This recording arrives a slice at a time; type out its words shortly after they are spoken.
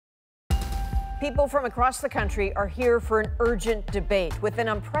People from across the country are here for an urgent debate. With an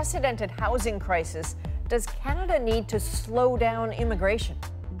unprecedented housing crisis, does Canada need to slow down immigration?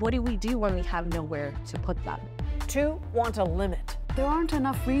 What do we do when we have nowhere to put them? 2 want a limit. There aren't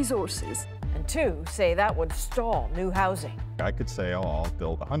enough resources. And 2 say that would stall new housing. I could say, oh, I'll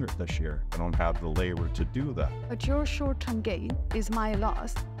build 100 this year. I don't have the labor to do that. But your short-term gain is my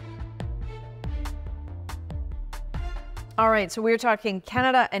loss. All right, so we're talking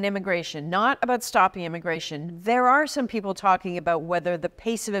Canada and immigration, not about stopping immigration. There are some people talking about whether the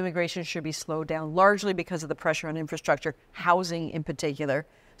pace of immigration should be slowed down, largely because of the pressure on infrastructure, housing in particular.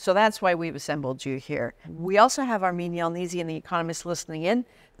 So that's why we've assembled you here. We also have Armin Yalnizyan, the economist, listening in,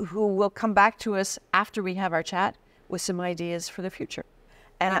 who will come back to us after we have our chat with some ideas for the future.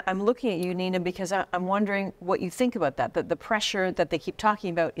 And I'm looking at you, Nina, because I'm wondering what you think about that, the pressure that they keep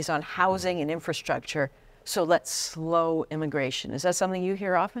talking about is on housing and infrastructure. So let's slow immigration. Is that something you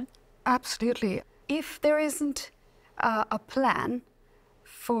hear often? Absolutely. If there isn't a plan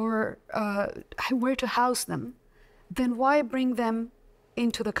for where to house them, then why bring them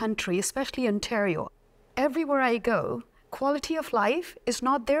into the country, especially Ontario? Everywhere I go, quality of life is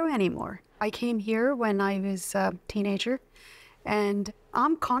not there anymore. I came here when I was a teenager, and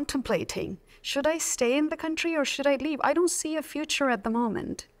I'm contemplating, should I stay in the country or should I leave? I don't see a future at the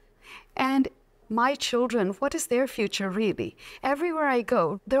moment. And my children, what is their future really? Everywhere I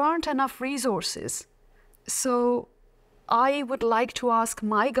go, there aren't enough resources. So I would like to ask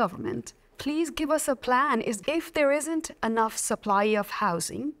my government, please give us a plan. If there isn't enough supply of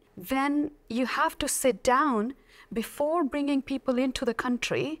housing, then you have to sit down before bringing people into the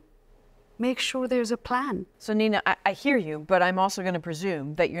country, make sure there's a plan. So Nina, I hear you, but I'm also going to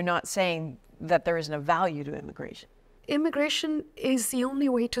presume that you're not saying that there isn't a value to immigration. Immigration is the only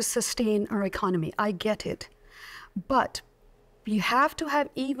way to sustain our economy. I get it. But you have to have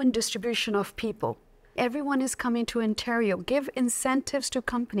even distribution of people. Everyone is coming to Ontario. Give incentives to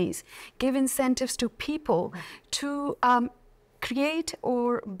companies. Give incentives to people to create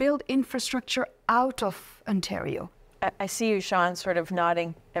or build infrastructure out of Ontario. I see you, Sean, sort of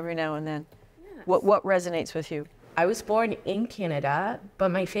nodding every now and then. Yes. What resonates with you? I was born in Canada,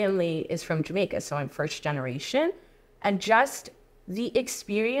 but my family is from Jamaica, so I'm first generation. And just the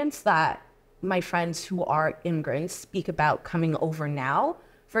experience that my friends who are immigrants speak about coming over now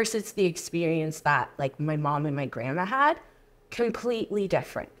versus the experience that like my mom and my grandma had, completely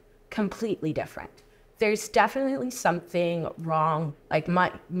different, completely different. There's definitely something wrong. Like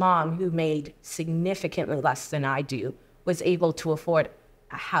my mom, who made significantly less than I do, was able to afford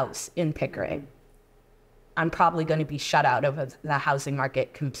a house in Pickering. I'm probably going to be shut out of the housing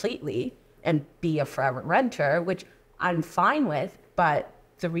market completely and be a forever renter, which I'm fine with, but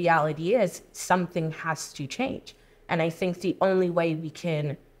the reality is something has to change. And I think the only way we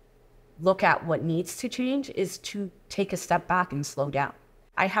can look at what needs to change is to take a step back and slow down.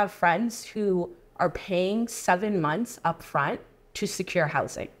 I have friends who are paying 7 months up front to secure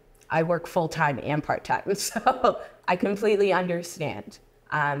housing. I work full-time and part-time, so I completely understand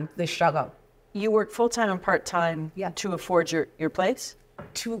the struggle. You work full-time and part-time to afford your place?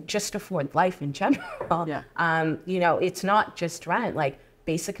 To just afford life in general. Yeah. You know, it's not just rent, like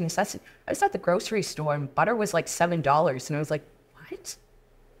basic necessity. I was at the grocery store and butter was like $7 and I was like, what?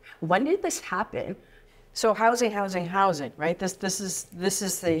 When did this happen? So housing, right? This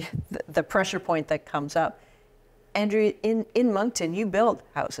is the pressure point that comes up. Andrew, in Moncton, you build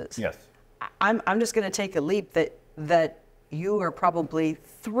houses. Yes. I'm just going to take a leap that you are probably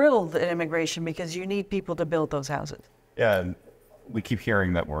thrilled at immigration because you need people to build those houses. Yeah. And we keep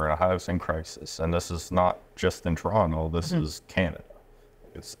hearing that we're in a housing crisis, and this is not just in Toronto, this is Canada.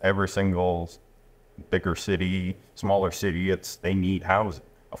 It's every single bigger city, smaller city, they need housing,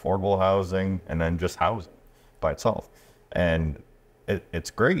 affordable housing, and then just housing by itself. And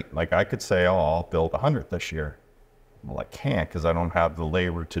it's great. Like I could say, oh, I'll build 100 this year. Well, I can't because I don't have the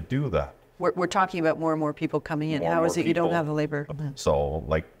labor to do that. We're talking about more and more people coming in. How is it you don't have the labor? So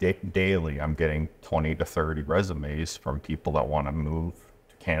like daily, I'm getting 20 to 30 resumes from people that want to move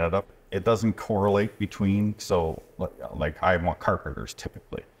to Canada. It doesn't correlate between, so like I want carpenters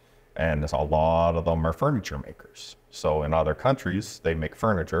typically. And there's a lot of them are furniture makers. So in other countries, they make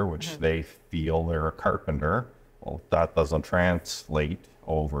furniture, which they feel they're a carpenter. Well, that doesn't translate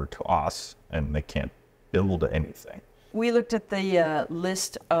over to us and they can't build anything. We looked at the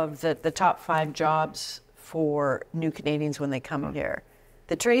list of the top 5 jobs for new Canadians when they come here.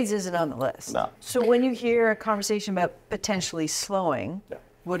 The trades isn't on the list. No. So when you hear a conversation about potentially slowing,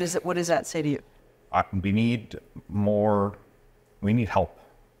 what does that say to you? We need help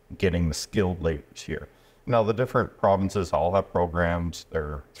getting the skilled laborers here. Now, the different provinces all have programs.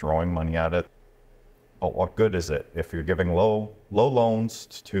 They're throwing money at it. But what good is it if you're giving low loans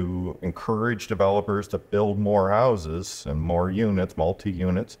to encourage developers to build more houses and more units,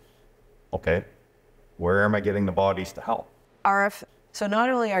 multi-units? Okay, where am I getting the bodies to help? RF, so not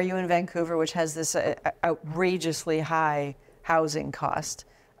only are you in Vancouver, which has this outrageously high housing cost,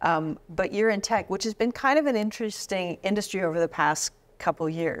 but you're in tech, which has been kind of an interesting industry over the past couple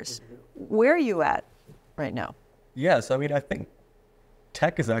years. Where are you at right now? Yes, I mean, I think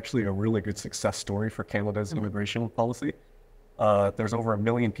tech is actually a really good success story for Canada's immigration policy. There's over 1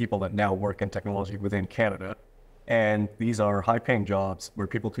 million people that now work in technology within Canada. And these are high-paying jobs where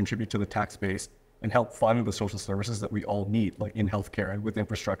people contribute to the tax base and help fund the social services that we all need, like in healthcare and with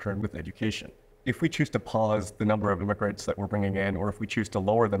infrastructure and with education. If we choose to pause the number of immigrants that we're bringing in, or if we choose to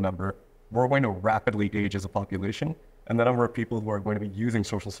lower the number, we're going to rapidly age as a population. And the number of people who are going to be using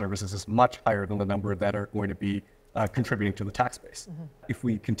social services is much higher than the number that are going to be contributing to the tax base. If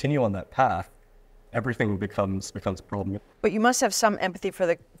we continue on that path, everything becomes a problem. But you must have some empathy for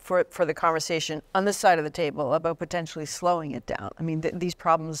the conversation on this side of the table about potentially slowing it down. I mean, these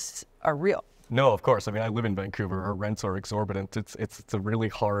problems are real. No, of course. I mean, I live in Vancouver. Our rents are exorbitant. It's a really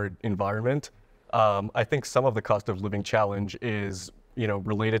hard environment. I think some of the cost of living challenge is,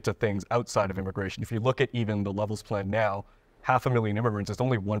 related to things outside of immigration. If you look at even the Levels plan now, 500,000 immigrants is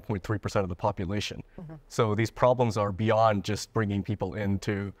only 1.3% of the population. So these problems are beyond just bringing people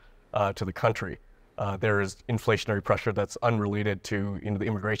into to the country. There is inflationary pressure that's unrelated to the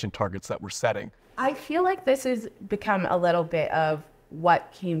immigration targets that we're setting. I feel like this has become a little bit of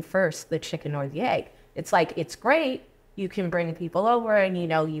what came first, the chicken or the egg. It's like, it's great, you can bring people over and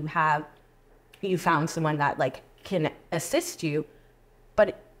you found someone that can assist you,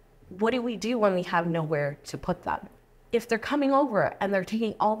 but what do we do when we have nowhere to put them? If they're coming over and they're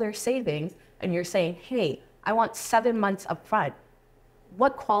taking all their savings and you're saying, hey, I want 7 months up front,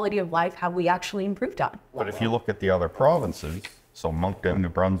 what quality of life have we actually improved on? But if you look at the other provinces, so Moncton, New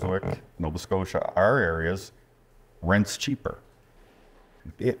Brunswick, Nova Scotia, our areas, rent's cheaper.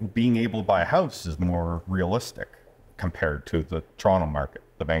 Being able to buy a house is more realistic compared to the Toronto market,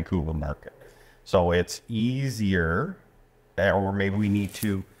 the Vancouver market. So it's easier, or maybe we need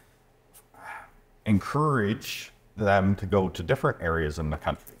to encourage them to go to different areas in the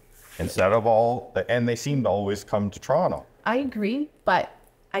country instead of and they seem to always come to Toronto. I agree, but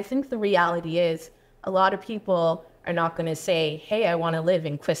I think the reality is a lot of people are not going to say, hey, I want to live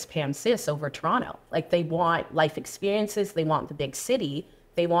in Quispamsis over Toronto. They want life experiences, they want the big city,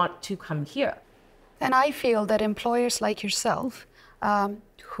 they want to come here. And I feel that employers like yourself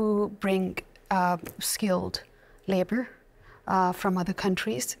who bring skilled labor from other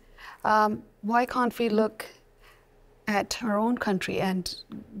countries, why can't we look at our own country and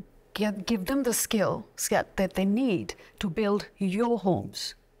give them the skill set that they need to build your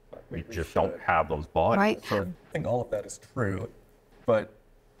homes? We just don't have those bodies. Right. So I think all of that is true, but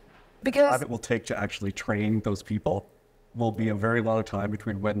Because the time it will take to actually train those people will be a very long time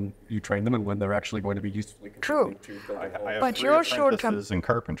between when you train them and when they're actually going to be usefully True. contributing to the I have But 3 your short-term- apprentices in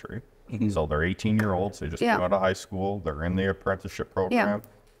carpentry. So they're 18-year-olds. They just came out of high school. They're in the apprenticeship program.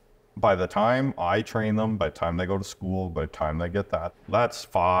 By the time I train them, by the time they go to school, by the time they get that's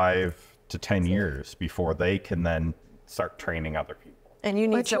 5 to 10 years before they can then start training other people. And you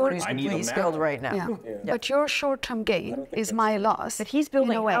need But someone yours- who's I need completely them skilled now. right now. Yeah. But your short-term gain is my loss. But he's in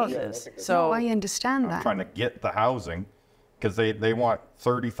building a way. houses, No, so I understand I'm that. trying to get the housing because they want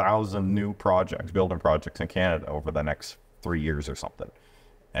 30,000 new building projects in Canada over the next 3 years or something.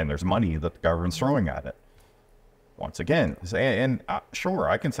 And there's money that the government's throwing at it. Once again, sure,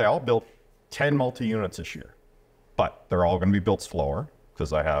 I can say I'll build 10 multi-units this year, but they're all going to be built slower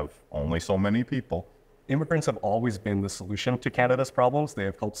because I have only so many people. Immigrants have always been the solution to Canada's problems. They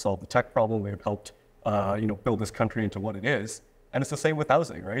have helped solve the tech problem. They have helped, build this country into what it is. And it's the same with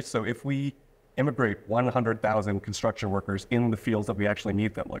housing, right? So if we immigrate 100,000 construction workers in the fields that we actually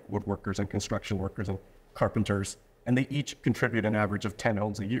need them, like woodworkers and construction workers and carpenters, and they each contribute an average of 10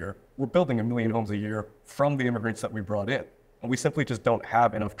 homes a year, we're building 1 million homes a year from the immigrants that we brought in. And we simply just don't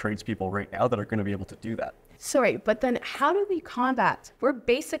have enough tradespeople right now that are going to be able to do that. Sorry, but then how do we combat? We're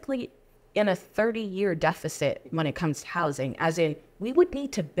basically in a 30-year deficit when it comes to housing, as in we would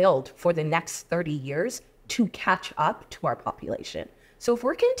need to build for the next 30 years to catch up to our population. So if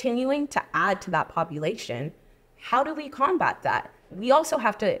we're continuing to add to that population, how do we combat that? We also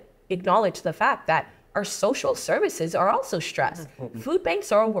have to acknowledge the fact that our social services are also stressed. Food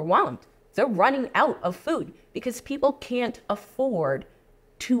banks are overwhelmed. They're running out of food because people can't afford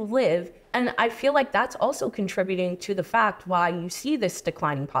to live. And I feel like that's also contributing to the fact why you see this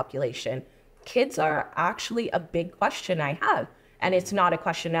declining population. Kids are actually a big question I have. And it's not a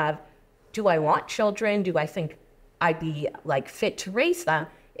question of do I want children? Do I think I'd be like fit to raise them?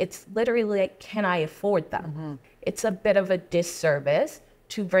 It's literally like, can I afford them? It's a bit of a disservice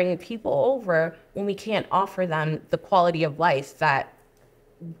to bring people over when we can't offer them the quality of life that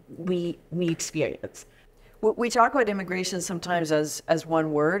we experience. We talk about immigration sometimes as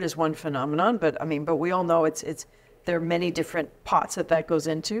one word, as one phenomenon, but we all know there are many different pots that goes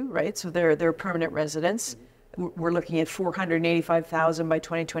into, right? So there are permanent residents. We're looking at 485,000 by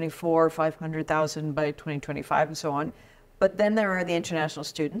 2024, 500,000 by 2025, and so on. But then there are the international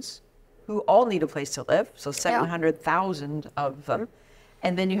students who all need a place to live, so 700,000 of them.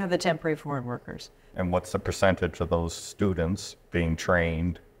 And then you have the temporary foreign workers. And what's the percentage of those students being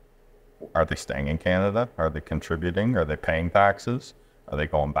trained? Are they staying in Canada? Are they contributing? Are they paying taxes? Are they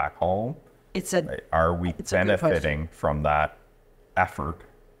going back home? Are we benefiting from that effort?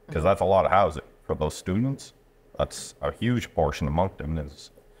 Because that's a lot of housing for those students. That's a huge portion among them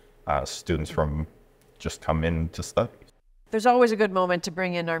is students from just come in to study. There's always a good moment to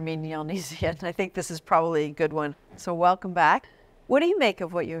bring in Armin Yalnizyan. I think this is probably a good one. So welcome back. What do you make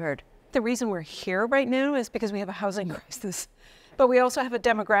of what you heard? The reason we're here right now is because we have a housing crisis, but we also have a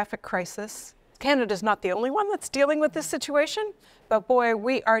demographic crisis. Canada's not the only one that's dealing with this situation, but boy,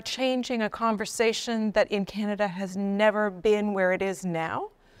 we are changing a conversation that in Canada has never been where it is now,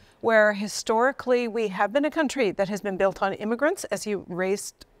 where historically we have been a country that has been built on immigrants, as you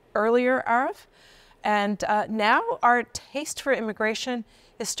raised earlier, Arif. And now our taste for immigration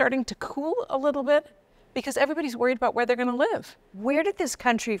is starting to cool a little bit because everybody's worried about where they're going to live. Where did this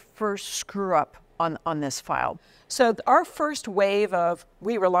country first screw up on this file? So our first wave of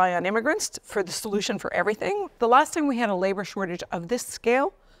we rely on immigrants for the solution for everything, the last time we had a labor shortage of this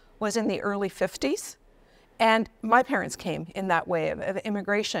scale was in the early 50s. And my parents came in that wave of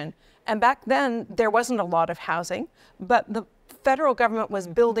immigration. And back then, there wasn't a lot of housing, but the federal government was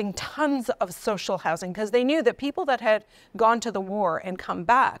building tons of social housing because they knew that people that had gone to the war and come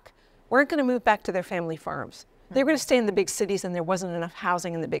back weren't going to move back to their family farms. They were going to stay in the big cities and there wasn't enough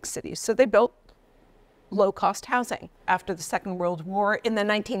housing in the big cities. So they built low-cost housing. After the Second World War, in the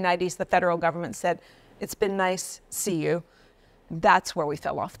 1990s, the federal government said, it's been nice, see you. That's where we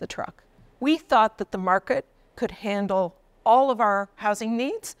fell off the truck. We thought that the market could handle all of our housing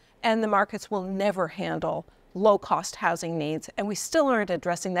needs and the markets will never handle low-cost housing needs. And we still aren't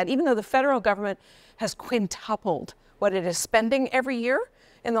addressing that, even though the federal government has quintupled what it is spending every year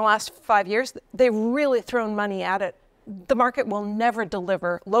in the last 5 years. They've really thrown money at it. The market will never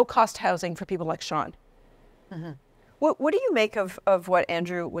deliver low-cost housing for people like Sean. Mm-hmm. What do you make of what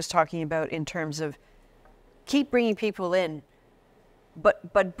Andrew was talking about in terms of keep bringing people in,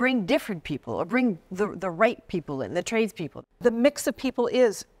 but bring different people, or bring the right people in, the tradespeople? The mix of people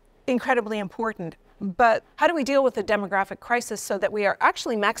is incredibly important. But how do we deal with the demographic crisis so that we are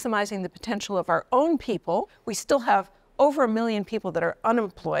actually maximizing the potential of our own people? We still have over 1 million people that are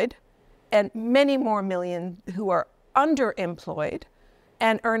unemployed and many more million who are underemployed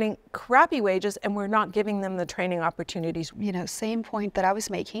and earning crappy wages, and we're not giving them the training opportunities. You know, same point that I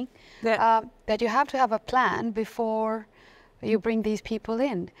was making, that you have to have a plan before you bring these people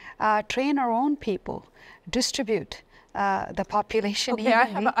in. Train our own people, distribute the population. Okay,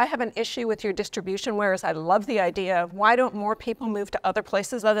 I have an issue with your distribution, whereas I love the idea of why don't more people move to other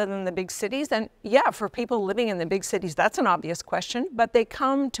places other than the big cities? And yeah, for people living in the big cities, that's an obvious question, but they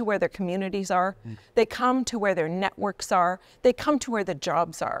come to where their communities are. They come to where their networks are. They come to where the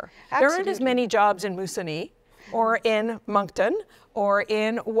jobs are. Absolutely. There aren't as many jobs in Moosonee or in Moncton or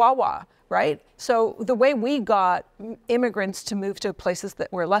in Wawa, right? So the way we got immigrants to move to places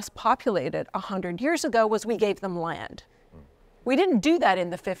that were less populated 100 years ago was we gave them land. We didn't do that in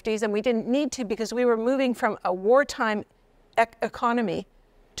the 50s, and we didn't need to because we were moving from a wartime economy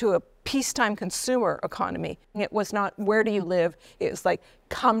to a peacetime consumer economy. It was not where do you live, it was like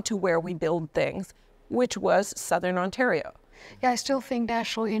come to where we build things, which was Southern Ontario. Yeah, I still think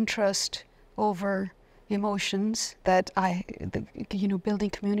national interest over emotions building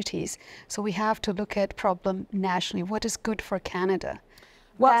communities. So we have to look at problem nationally. What is good for Canada?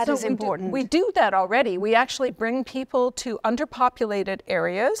 Well, that so is important. We do that already. We actually bring people to underpopulated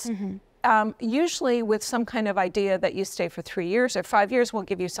areas, usually with some kind of idea that you stay for 3 years or 5 years, we'll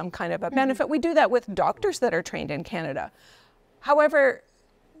give you some kind of a benefit. We do that with doctors that are trained in Canada. However,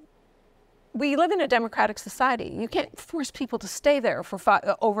 we live in a democratic society. You can't force people to stay there for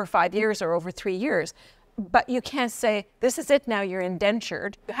over 5 years or over 3 years. But you can't say, this is it now, you're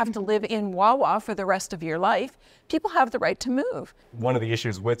indentured. You have to live in Wawa for the rest of your life. People have the right to move. One of the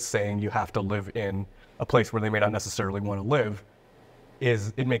issues with saying you have to live in a place where they may not necessarily want to live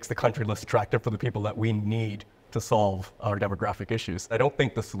is it makes the country less attractive for the people that we need to solve our demographic issues. I don't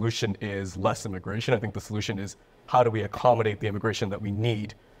think the solution is less immigration. I think the solution is how do we accommodate the immigration that we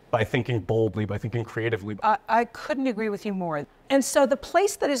need by thinking boldly, by thinking creatively. I couldn't agree with you more. And so the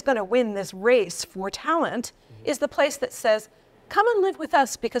place that is going to win this race for talent is the place that says, come and live with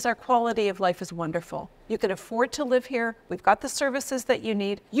us because our quality of life is wonderful. You can afford to live here. We've got the services that you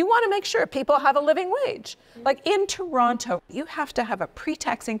need. You want to make sure people have a living wage. Like in Toronto, you have to have a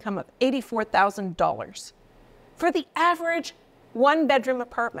pre-tax income of $84,000 for the average one-bedroom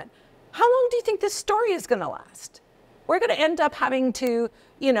apartment. How long do you think this story is going to last? We're going to end up having to,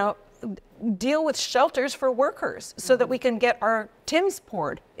 you know, deal with shelters for workers so that we can get our Tims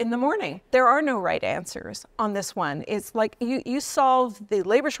poured in the morning. There are no right answers on this one. It's like you solve the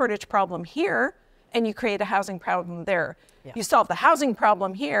labor shortage problem here and you create a housing problem there. Yeah. You solve the housing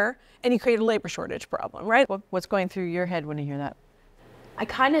problem here and you create a labor shortage problem, right? What's going through your head when you hear that? I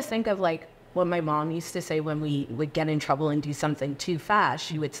kind of think of like what my mom used to say when we would get in trouble and do something too fast.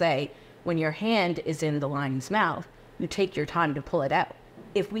 She would say, when your hand is in the lion's mouth, you take your time to pull it out.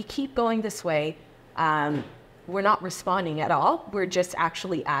 If we keep going this way, we're not responding at all. We're just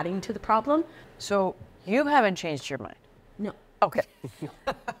actually adding to the problem. So you haven't changed your mind? No. Okay.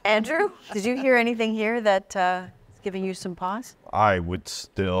 Andrew, did you hear anything here that is giving you some pause? I would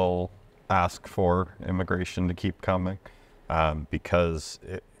still ask for immigration to keep coming because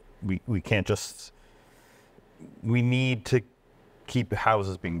we can't just, we need to keep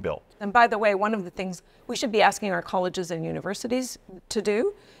houses being built. And by the way, one of the things we should be asking our colleges and universities to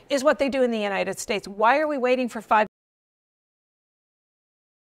do is what they do in the United States. Why are we waiting for 5